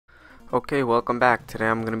Okay, welcome back. Today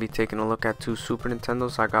I'm going to be taking a look at two Super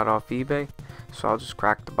Nintendos I got off eBay. So I'll just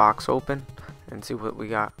crack the box open and see what we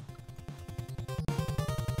got.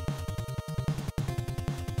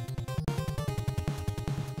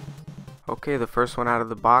 Okay, the first one out of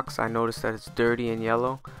the box, I noticed that it's dirty and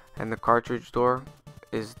yellow and the cartridge door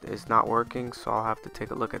is not working, so I'll have to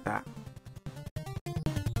take a look at that.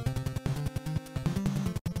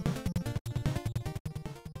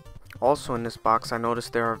 Also in this box, I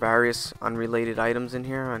noticed there are various unrelated items in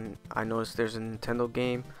here, and I noticed there's a Nintendo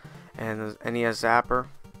game and an NES zapper,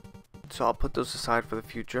 so I'll put those aside for the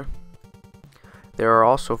future. There are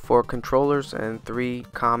also 4 controllers and 3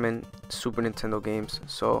 common Super Nintendo games,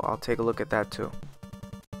 so I'll take a look at that too.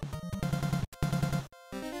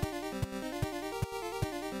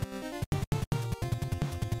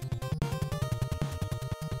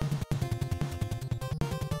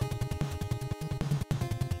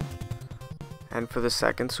 And for the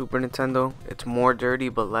second Super Nintendo, it's more dirty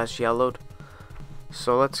but less yellowed.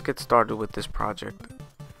 So let's get started with this project.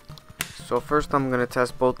 So first I'm going to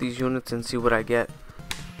test both these units and see what I get.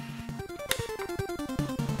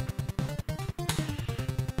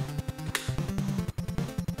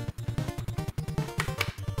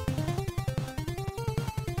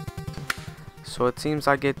 So it seems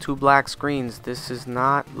I get 2 black screens. This is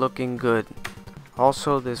not looking good.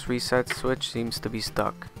 Also, this reset switch seems to be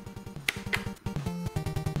stuck.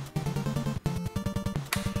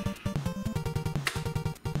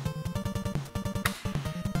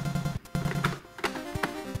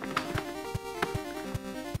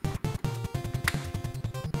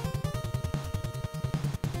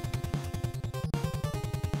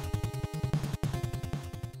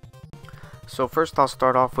 So first I'll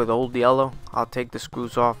start off with old yellow. I'll take the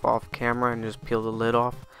screws off camera and just peel the lid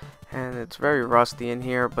off. And it's very rusty in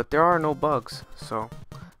here, but there are no bugs, so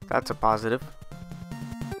that's a positive.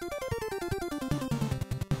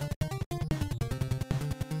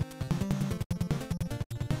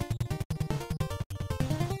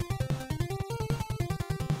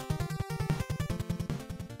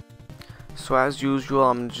 So as usual,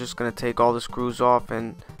 I'm just going to take all the screws off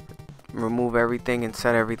and remove everything and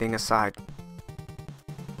set everything aside.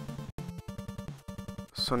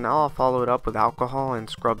 So now I'll follow it up with alcohol and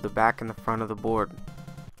scrub the back and the front of the board.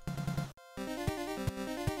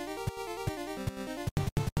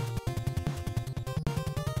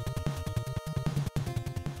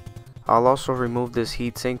 I'll also remove this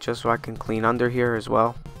heatsink just so I can clean under here as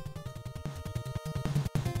well.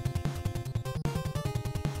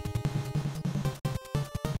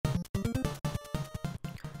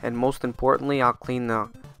 And most importantly, I'll clean the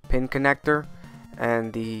pin connector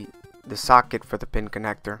and the socket for the pin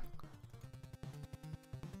connector.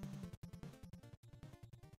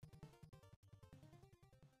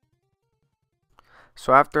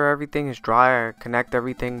 So after everything is dry, I connect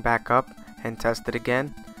everything back up and test it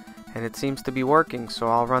again, and it seems to be working, so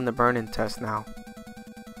I'll run the burn-in test now.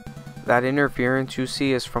 That interference you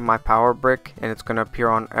see is from my power brick, and it's going to appear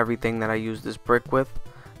on everything that I use this brick with,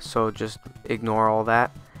 so just ignore all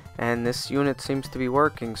that. And this unit seems to be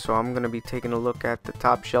working, so I'm going to be taking a look at the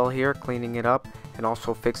top shell here, cleaning it up, and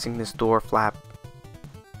also fixing this door flap.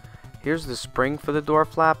 Here's the spring for the door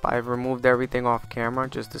flap. I've removed everything off camera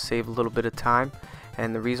just to save a little bit of time,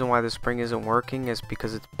 and the reason why the spring isn't working is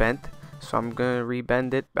because it's bent, so I'm going to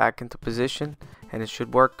rebend it back into position and it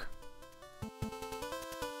should work.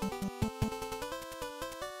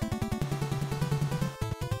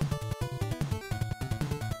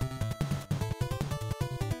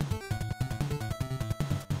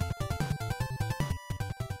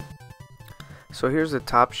 So here's the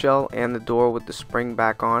top shell and the door with the spring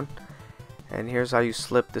back on, and here's how you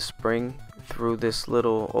slip the spring through this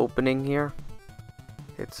little opening here.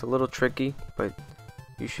 It's a little tricky, but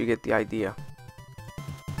you should get the idea.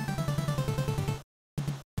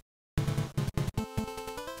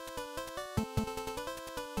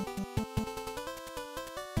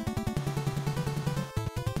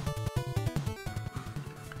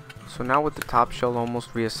 So now with the top shell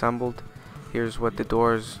almost reassembled, here's what the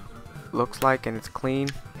doors looks like, and it's clean.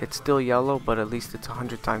 It's still yellow, but at least it's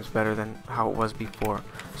 100 times better than how it was before.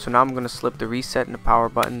 So now I'm going to slip the reset and the power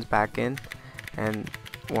buttons back in, and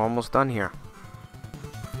we're almost done here.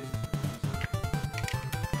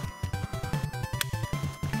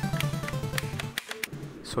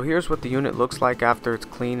 So here's what the unit looks like after it's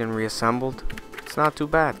clean and reassembled. It's not too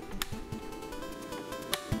bad.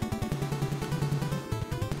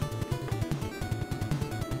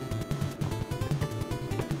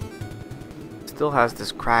 Still has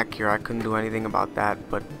this crack here. I couldn't do anything about that,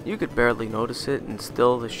 but you could barely notice it, and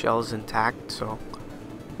still the shell is intact, so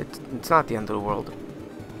it's not the end of the world.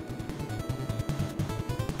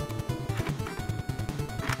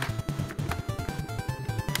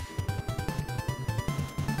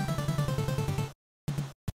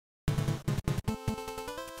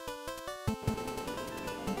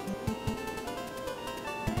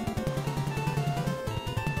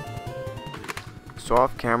 So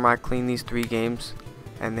off camera I cleaned these 3 games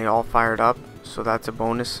and they all fired up, so that's a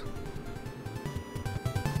bonus.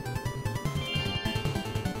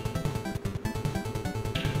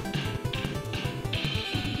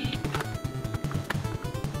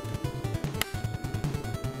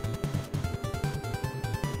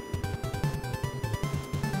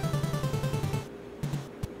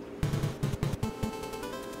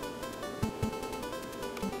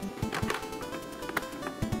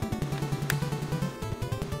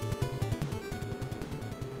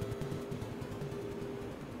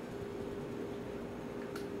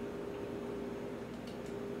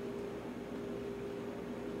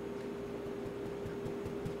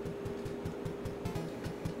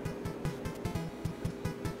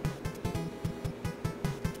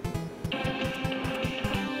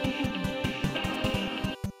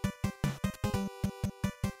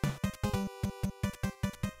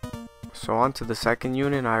 So on to the second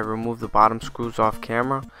unit, I removed the bottom screws off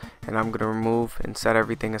camera, and I'm going to remove and set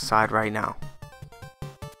everything aside right now.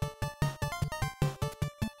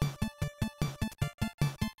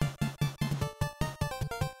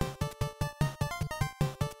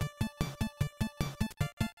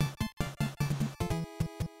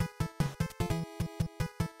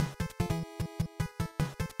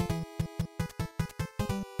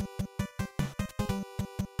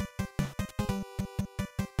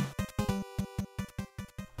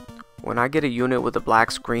 When I get a unit with a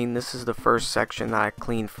black screen, this is the first section that I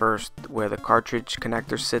clean first, where the cartridge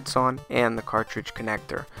connector sits on and the cartridge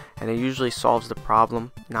connector, and it usually solves the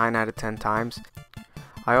problem 9 out of 10 times.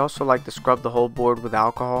 I also like to scrub the whole board with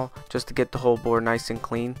alcohol just to get the whole board nice and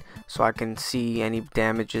clean, so I can see any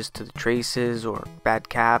damages to the traces or bad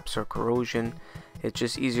caps or corrosion. It's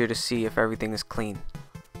just easier to see if everything is clean.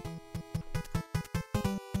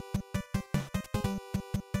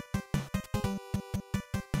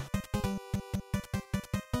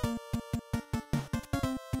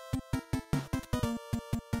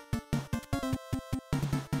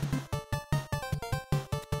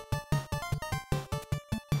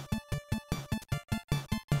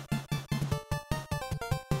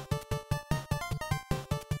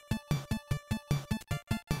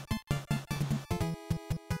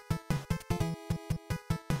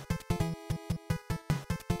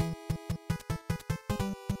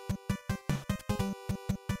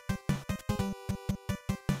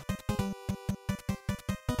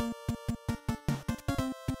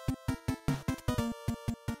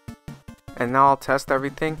 And now I'll test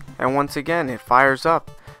everything, and once again it fires up.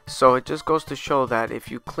 So it just goes to show that if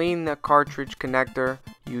you clean the cartridge connector,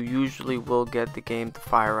 you usually will get the game to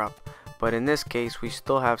fire up. But in this case we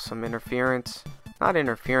still have some interference, not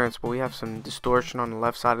interference, but we have some distortion on the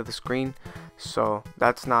left side of the screen, so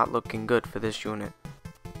that's not looking good for this unit.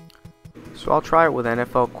 So I'll try it with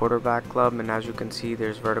NFL Quarterback Club, and as you can see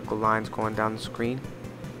there's vertical lines going down the screen.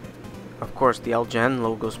 Of course the LGen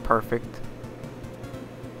logo is perfect,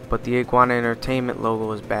 but the Iguana Entertainment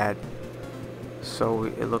logo is bad. So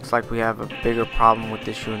it looks like we have a bigger problem with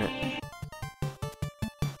this unit.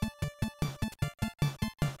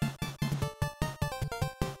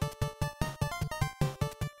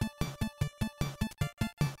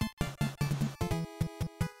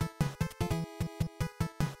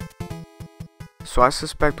 So I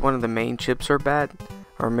suspect one of the main chips are bad,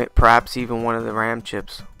 or perhaps even one of the RAM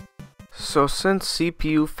chips. So since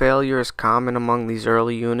CPU failure is common among these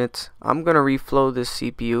early units, I'm going to reflow this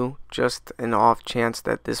CPU, just an off chance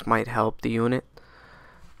that this might help the unit.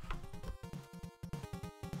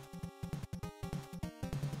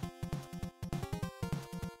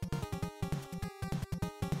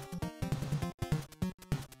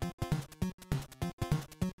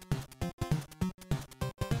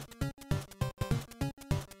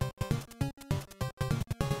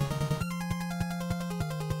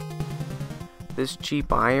 This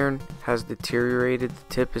cheap iron has deteriorated. The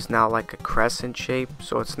tip is now like a crescent shape,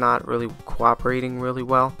 so it's not really cooperating really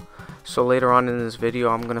well. So later on in this video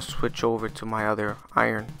I'm going to switch over to my other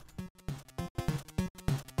iron.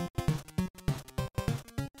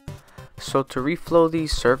 So to reflow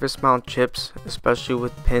these surface mount chips, especially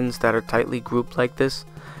with pins that are tightly grouped like this,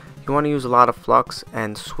 you want to use a lot of flux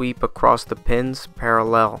and sweep across the pins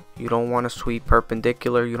parallel. You don't want to sweep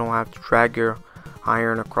perpendicular. You don't have to drag your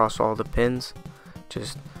iron across all the pins.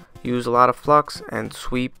 Just use a lot of flux and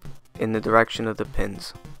sweep in the direction of the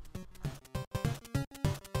pins.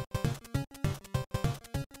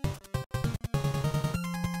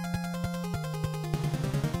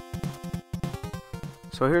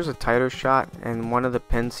 So here's a tighter shot, and one of the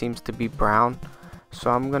pins seems to be brown,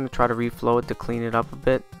 so I'm going to try to reflow it to clean it up a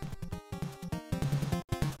bit.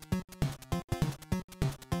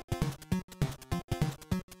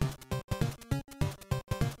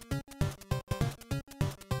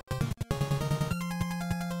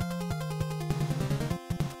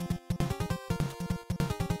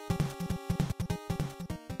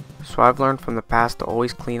 So I've learned from the past to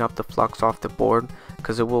always clean up the flux off the board,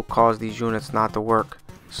 because it will cause these units not to work.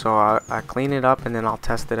 So I clean it up and then I'll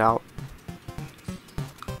test it out.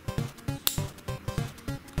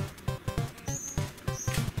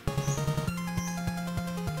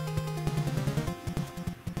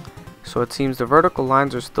 So it seems the vertical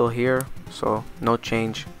lines are still here, so no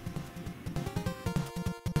change.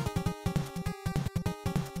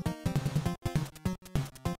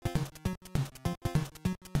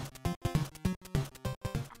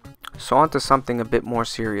 So on to something a bit more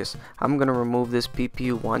serious. I'm going to remove this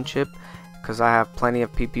PPU1 chip because I have plenty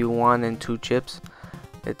of PPU1 and 2 chips.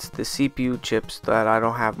 It's the CPU chips that I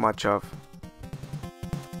don't have much of.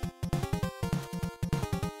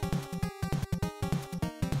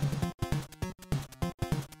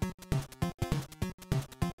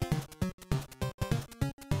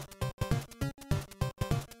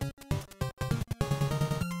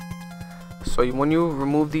 So when you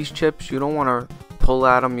remove these chips, you don't want to pull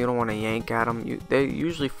at them, you don't want to yank at them. They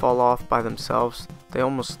usually fall off by themselves. They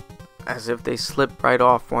almost as if they slip right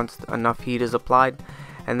off once enough heat is applied.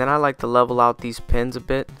 And then I like to level out these pins a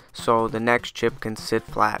bit so the next chip can sit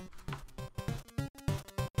flat.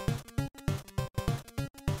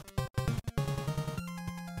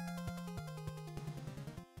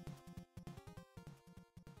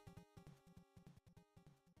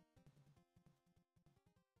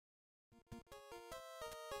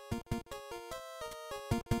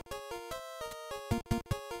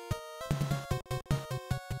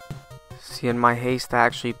 See, in my haste I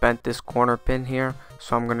actually bent this corner pin here,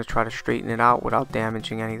 so I'm going to try to straighten it out without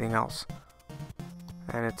damaging anything else.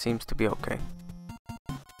 And it seems to be okay.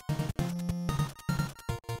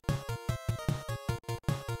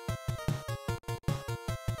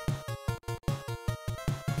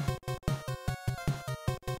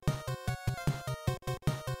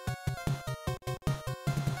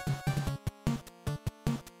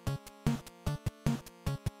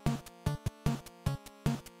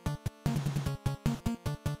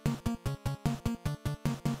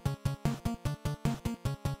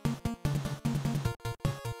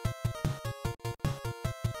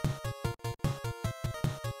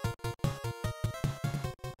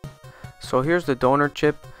 So here's the donor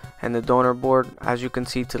chip and the donor board. As you can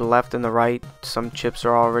see to the left and the right, some chips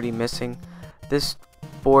are already missing. This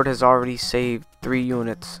board has already saved 3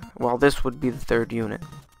 units. Well, this would be the 3rd unit.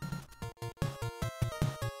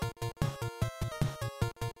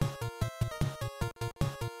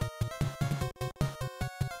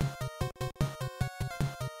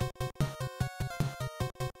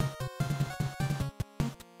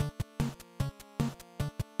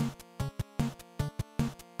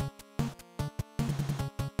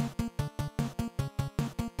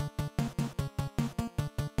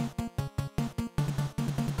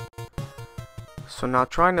 So now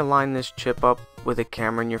trying to line this chip up with a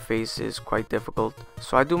camera in your face is quite difficult.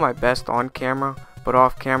 So I do my best on camera, but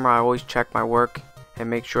off camera I always check my work and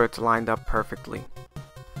make sure it's lined up perfectly.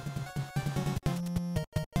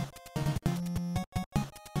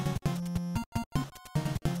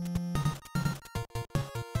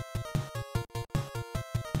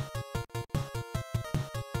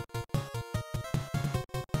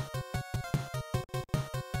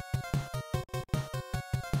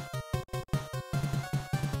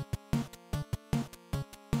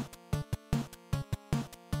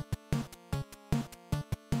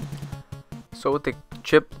 So with the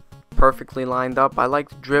chip perfectly lined up, I like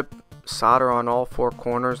to drip solder on all 4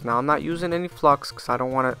 corners. Now I'm not using any flux because I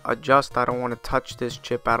don't want to adjust, I don't want to touch this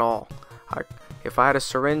chip at all. If I had a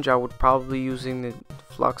syringe, I would probably using the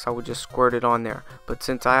flux, I would just squirt it on there. But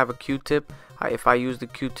since I have a Q-tip, if I use the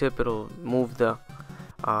Q-tip, it'll move the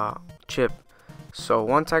chip. So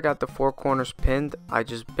once I got the 4 corners pinned, I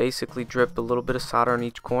just basically drip a little bit of solder on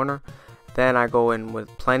each corner. Then I go in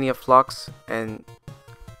with plenty of flux and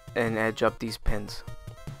edge up these pins.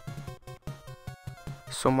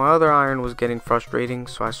 So my other iron was getting frustrating,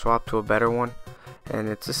 so I swapped to a better one, and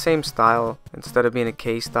it's the same style. Instead of being a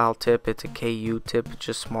K style tip, it's a KU tip, it's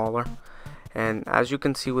just smaller. And as you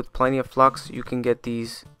can see, with plenty of flux you can get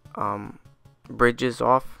these bridges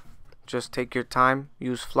off. Just take your time,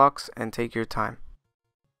 use flux and take your time.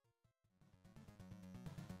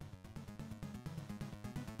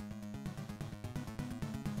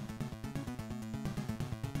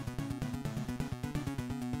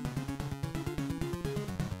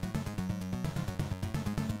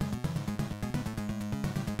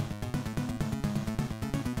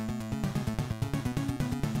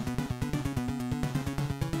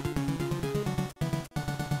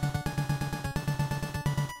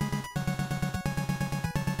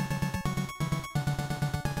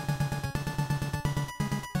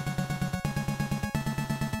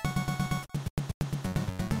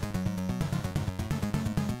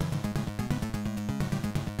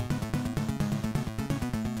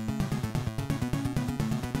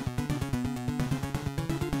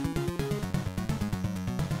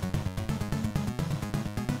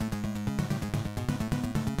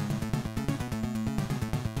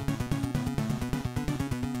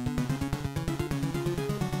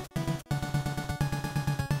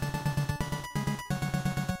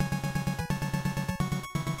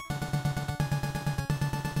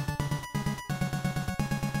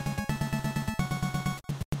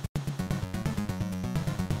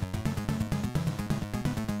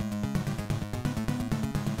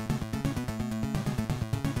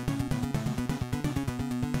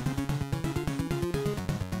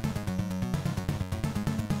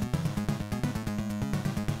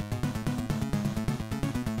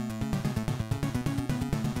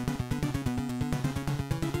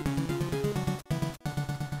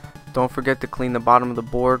 Don't forget to clean the bottom of the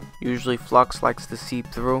board. Usually flux likes to seep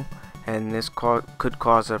through, and this could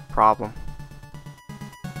cause a problem.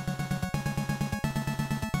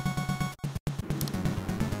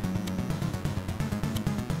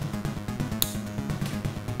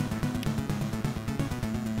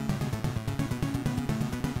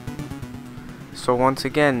 So once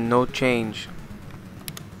again, no change.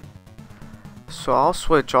 So I'll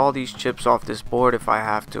switch all these chips off this board if I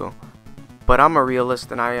have to. But I'm a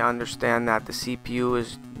realist and I understand that the CPU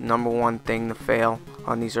is #1 thing to fail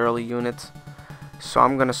on these early units. So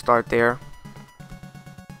I'm gonna start there.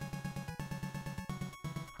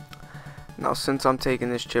 Now since I'm taking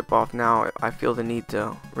this chip off now, I feel the need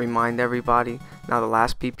to remind everybody. Now the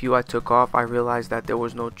last PPU I took off, I realized that there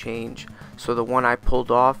was no change. So the one I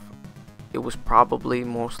pulled off, it was probably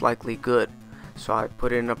most likely good. So I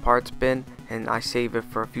put it in a parts bin and I save it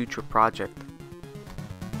for a future project.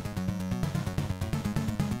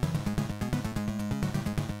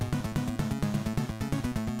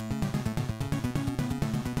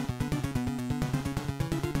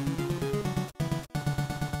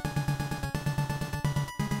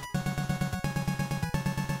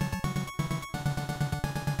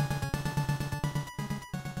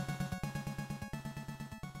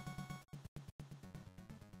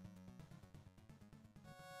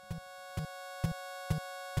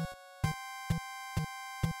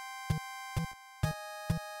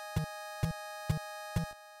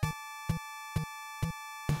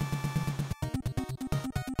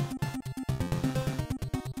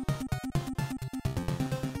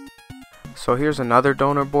 So here's another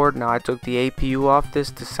donor board. Now I took the APU off this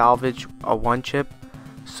to salvage a 1 chip.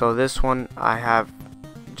 So this one I have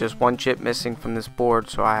just 1 chip missing from this board,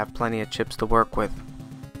 so I have plenty of chips to work with.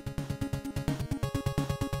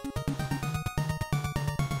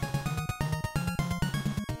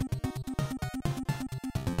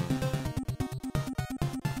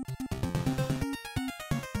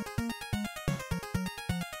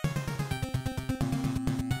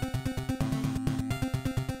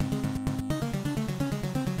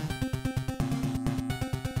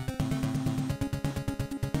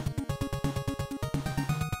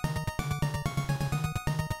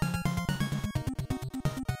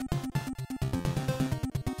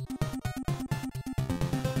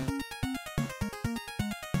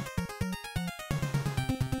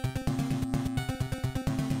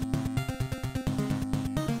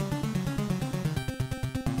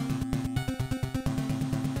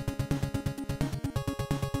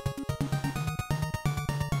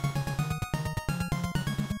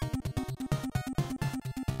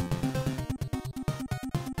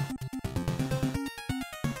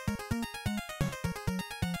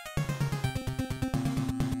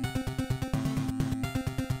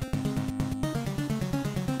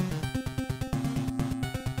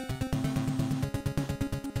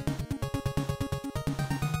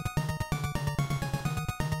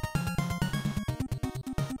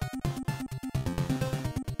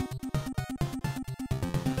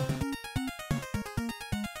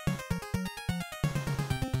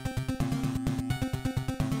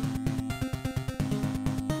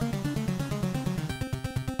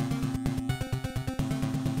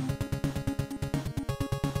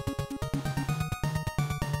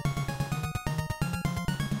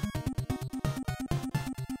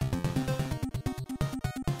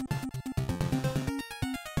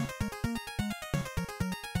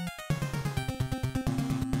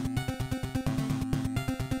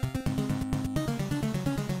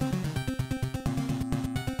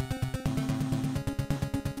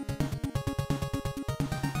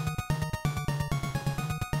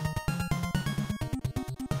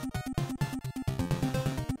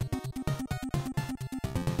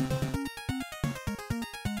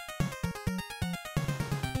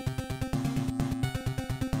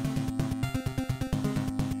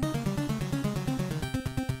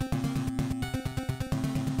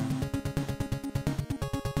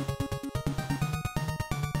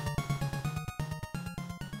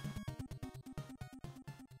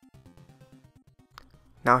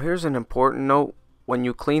 Now here's an important note. When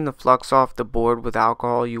you clean the flux off the board with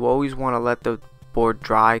alcohol, you always want to let the board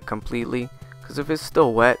dry completely, because if it's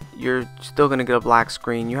still wet, you're still going to get a black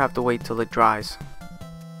screen. You have to wait till it dries.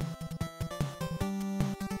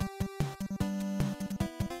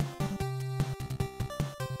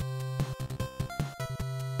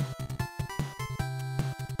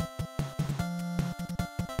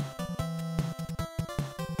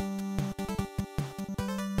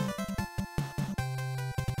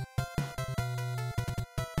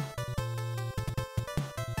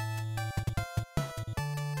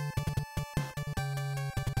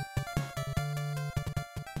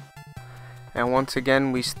 And once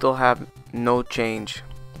again, we still have no change.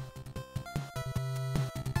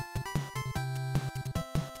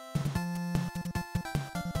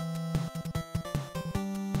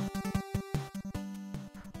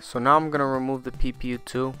 So now I'm going to remove the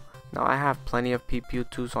PPU2. Now I have plenty of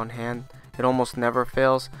PPU2s on hand. It almost never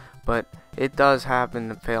fails, but it does happen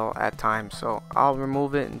to fail at times. So I'll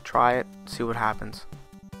remove it and try it, see what happens.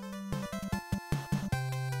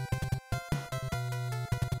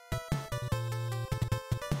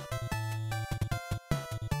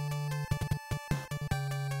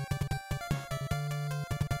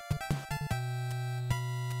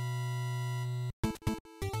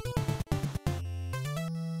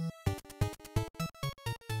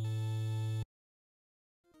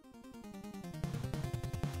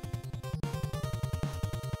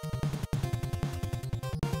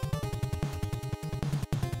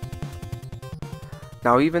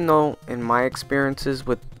 Now, even though in my experiences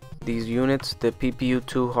with these units the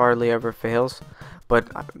PPU2 hardly ever fails, but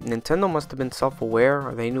Nintendo must have been self-aware,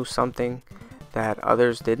 or they knew something that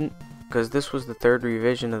others didn't, because this was the third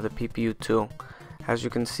revision of the PPU2. As you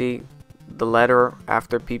can see, the letter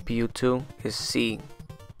after PPU2 is C,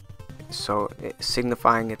 so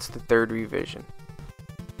signifying it's the third revision.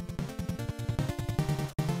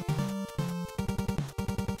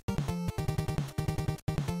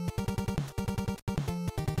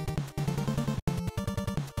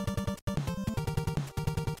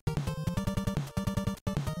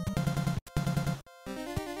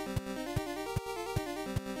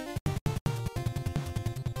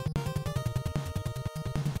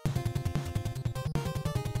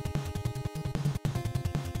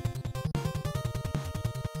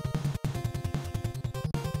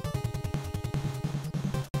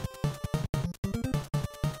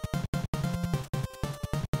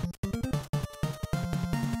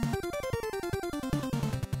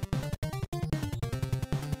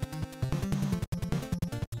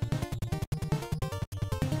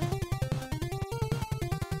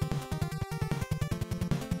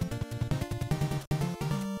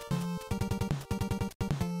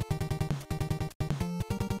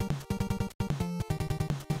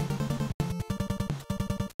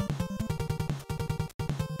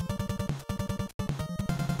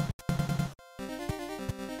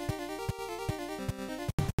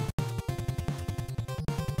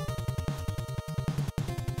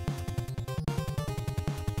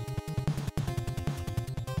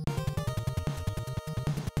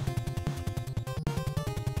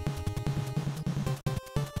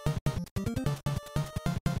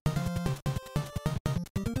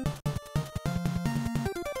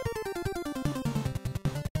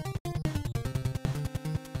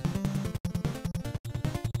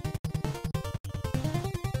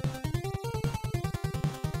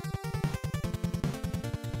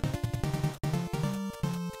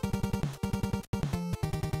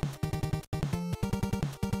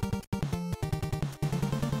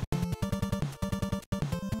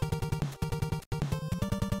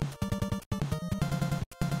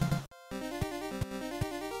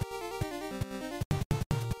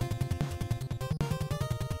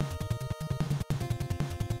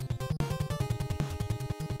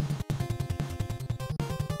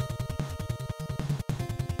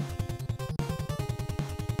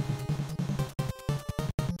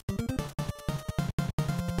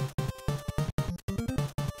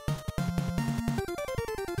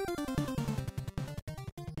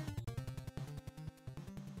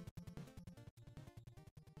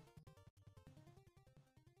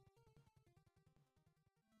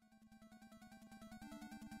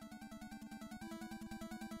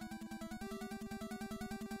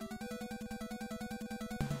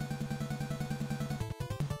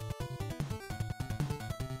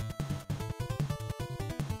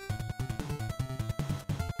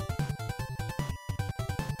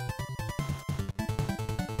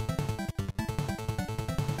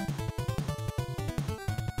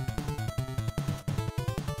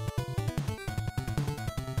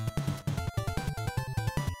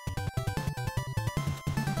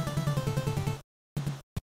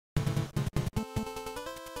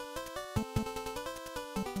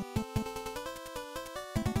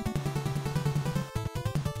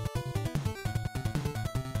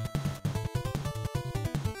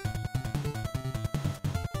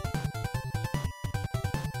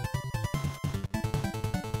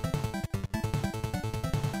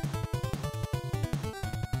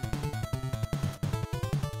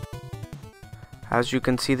 As you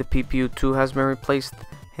can see, the PPU2 has been replaced.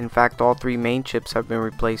 In fact, all three main chips have been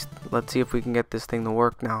replaced. Let's see if we can get this thing to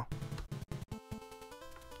work now.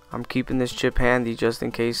 I'm keeping this chip handy just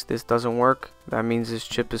in case this doesn't work. That means this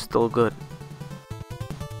chip is still good.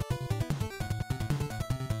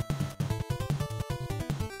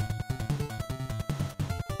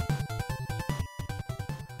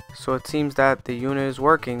 so it seems that the unit is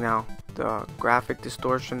working now. The graphic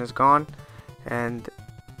distortion is gone, and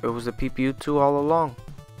it was the PPU2 all along.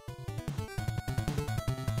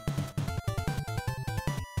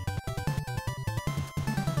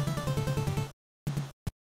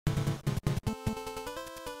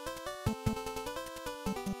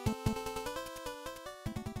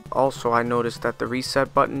 Also, I noticed that the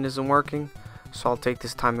reset button isn't working, so I'll take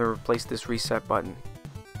this time to replace this reset button.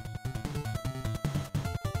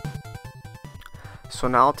 So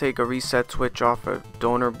now I'll take a reset switch off a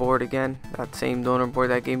donor board again. That same donor board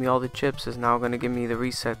that gave me all the chips is now going to give me the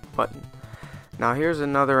reset button. Now here's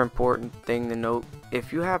another important thing to note.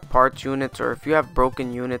 If you have parts units or if you have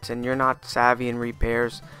broken units and you're not savvy in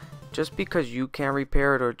repairs, just because you can't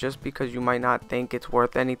repair it or just because you might not think it's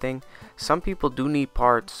worth anything, some people do need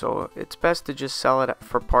parts, so it's best to just sell it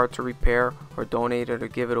for parts or repair, or donate it or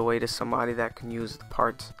give it away to somebody that can use the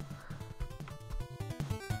parts.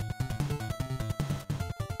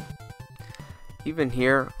 Even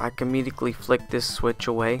here, I can immediately flick this switch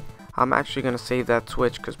away. I'm actually going to save that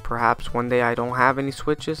switch because perhaps one day I don't have any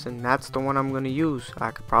switches and that's the one I'm going to use. I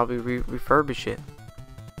could probably refurbish it.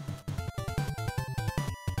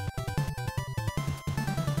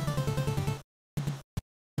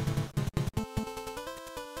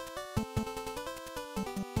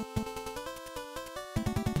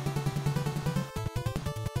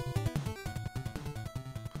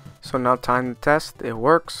 So now time to test. It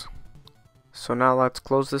works. So now let's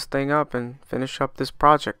close this thing up and finish up this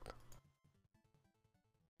project.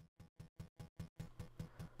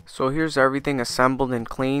 So here's everything assembled and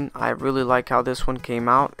clean. I really like how this one came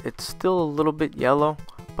out. It's still a little bit yellow,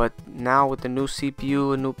 but now with the new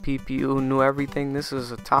CPU, a new PPU, new everything, this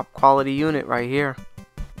is a top quality unit right here.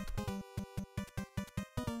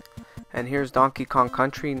 And here's Donkey Kong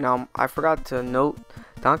Country. Now I forgot to note,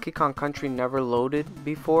 Donkey Kong Country never loaded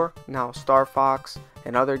before. Now Star Fox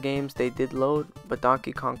and other games, they did load, but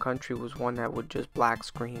Donkey Kong Country was one that would just black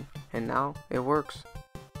screen, and now it works.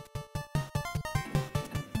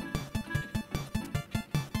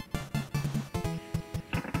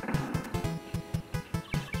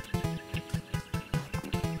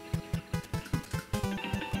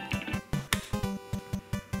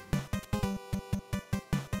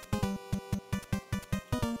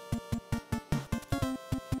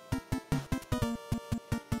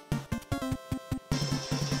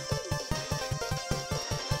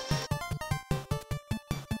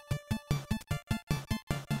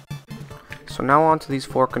 So now onto these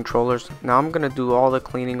 4 controllers. Now I'm going to do all the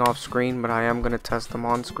cleaning off screen, but I am going to test them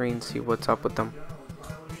on screen, see what's up with them.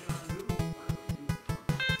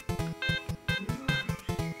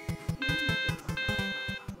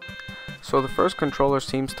 So the first controller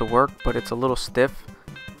seems to work, but it's a little stiff,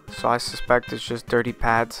 so I suspect it's just dirty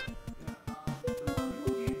pads.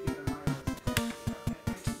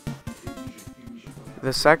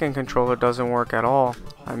 The second controller doesn't work at all.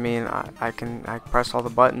 I mean, I press all the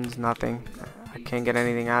buttons, nothing. I can't get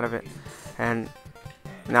anything out of it. And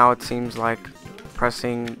now it seems like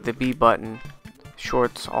pressing the B button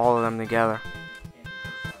shorts all of them together.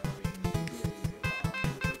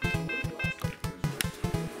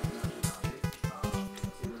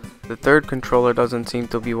 The third controller doesn't seem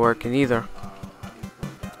to be working either.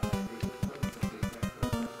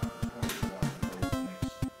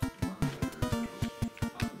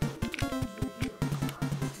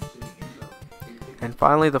 And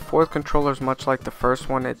finally, the fourth controller is much like the first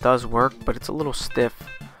one. It does work, but it's a little stiff.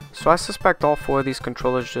 So I suspect all 4 of these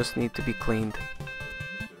controllers just need to be cleaned.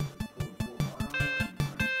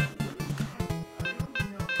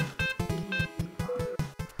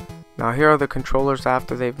 Now here are the controllers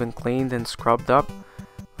after they've been cleaned and scrubbed up.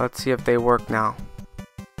 Let's see if they work now.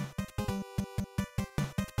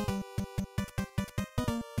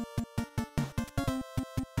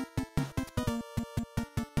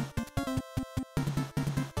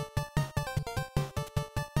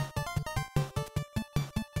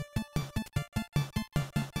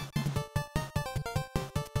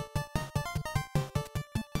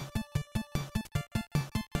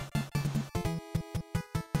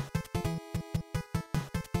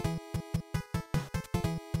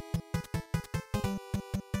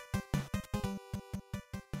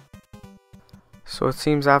 So it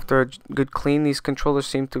seems after a good clean, these controllers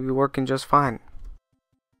seem to be working just fine.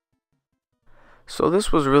 So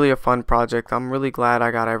this was really a fun project. I'm really glad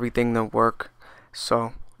I got everything to work.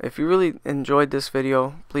 So if you really enjoyed this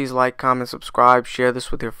video, please like, comment, subscribe, share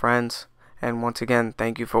this with your friends. And once again,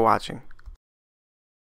 thank you for watching.